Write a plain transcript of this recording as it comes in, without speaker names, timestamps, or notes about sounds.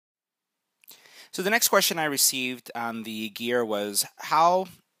So the next question I received on the gear was how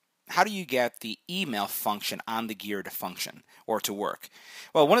do you get the email function on the gear to function or to work?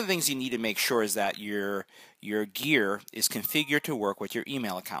 Well, one of the things you need to make sure is that your gear is configured to work with your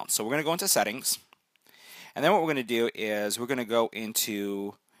email account. So we're going to go into settings, and then what we're going to do is we're going to go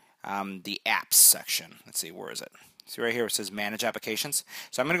into the apps section. Let's see, where is it? See right here it says manage applications.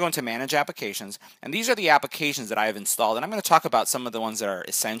 So I'm going to go into manage applications, and these are the applications that I have installed, and I'm going to talk about some of the ones that are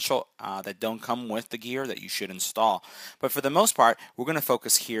essential that don't come with the gear that you should install. But for the most part, we're going to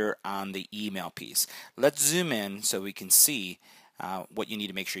focus here on the email piece. Let's zoom in so we can see what you need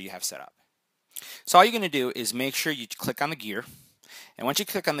to make sure you have set up. So all you're going to do is make sure you click on the gear, and once you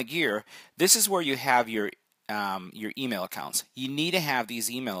click on the gear, this is where you have your email accounts. You need to have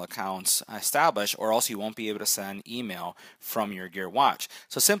these email accounts established, or else you won't be able to send email from your Gear Watch.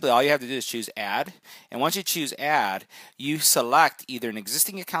 So simply all you have to do is choose add, and once you choose add, you select either an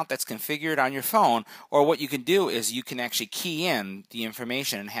existing account that's configured on your phone, or what you can do is you can actually key in the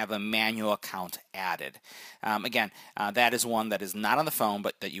information and have a manual account added. Again, that is one that is not on the phone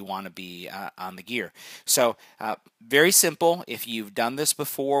but that you want to be on the gear. So very simple. If you've done this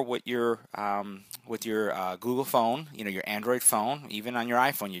before with your Google phone, your Android phone, even on your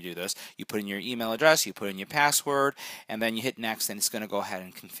iPhone you do this. You put in your email address, you put in your password, and then you hit next, and it's going to go ahead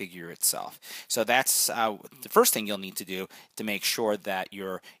and configure itself. So that's the first thing you'll need to do to make sure that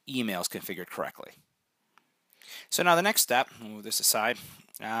your email is configured correctly. So now the next step, we'll move this aside,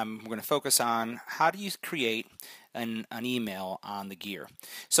 we're going to focus on how do you create an email on the gear.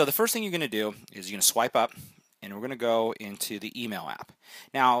 So the first thing you're going to do is you're going to swipe up, and we're going to go into the email app.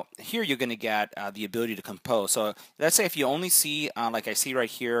 Now here you're going to get the ability to compose. So let's say if you only see, like I see right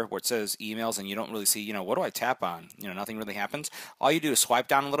here where it says emails, and you don't really see, what do I tap on? Nothing really happens. All you do is swipe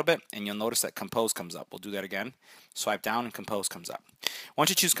down a little bit, and you'll notice that compose comes up. We'll do that again. Swipe down and compose comes up. Once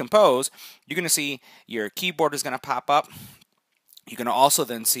you choose compose, you're going to see your keyboard is going to pop up. You're going to also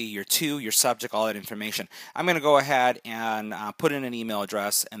then see your your subject, all that information. I'm going to go ahead and put in an email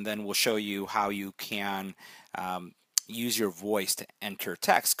address, and then we'll show you how you can use your voice to enter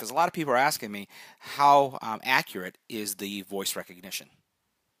text, because a lot of people are asking me how accurate is the voice recognition.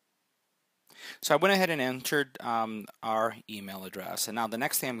 So I went ahead and entered our email address, and now the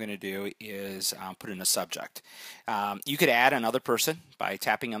next thing I'm going to do is put in a subject. You could add another person by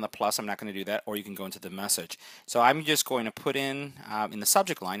tapping on the plus. I'm not going to do that, or you can go into the message. So I'm just going to put in the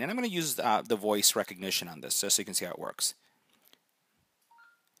subject line, and I'm going to use the voice recognition on this just so you can see how it works.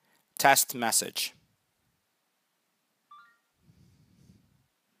 Test message.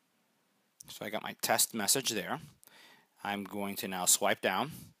 So I got my test message there. I'm going to now swipe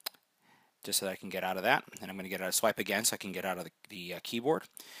down just so that I can get out of that. And I'm going to get out of swipe again so I can get out of the keyboard.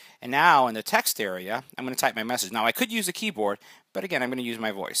 And now in the text area, I'm going to type my message. Now I could use a keyboard, but again, I'm going to use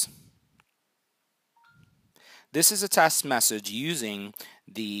my voice. This is a test message using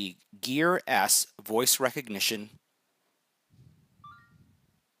the Gear S voice recognition.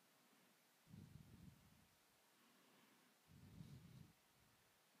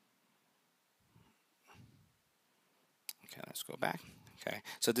 Okay, let's go back. Okay,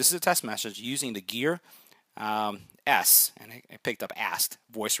 so this is a test message using the Gear S, and I picked up asked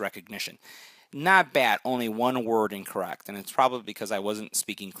voice recognition. Not bad, only one word incorrect, and it's probably because I wasn't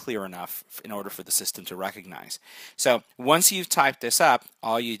speaking clear enough in order for the system to recognize. So once you've typed this up,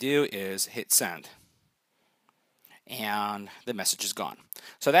 all you do is hit send, and the message is gone.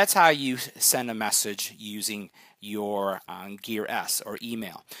 So that's how you send a message using your Gear S or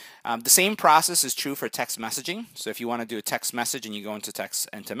email. The same process is true for text messaging. So if you want to do a text message and you go into text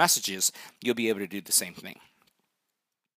into messages, you'll be able to do the same thing.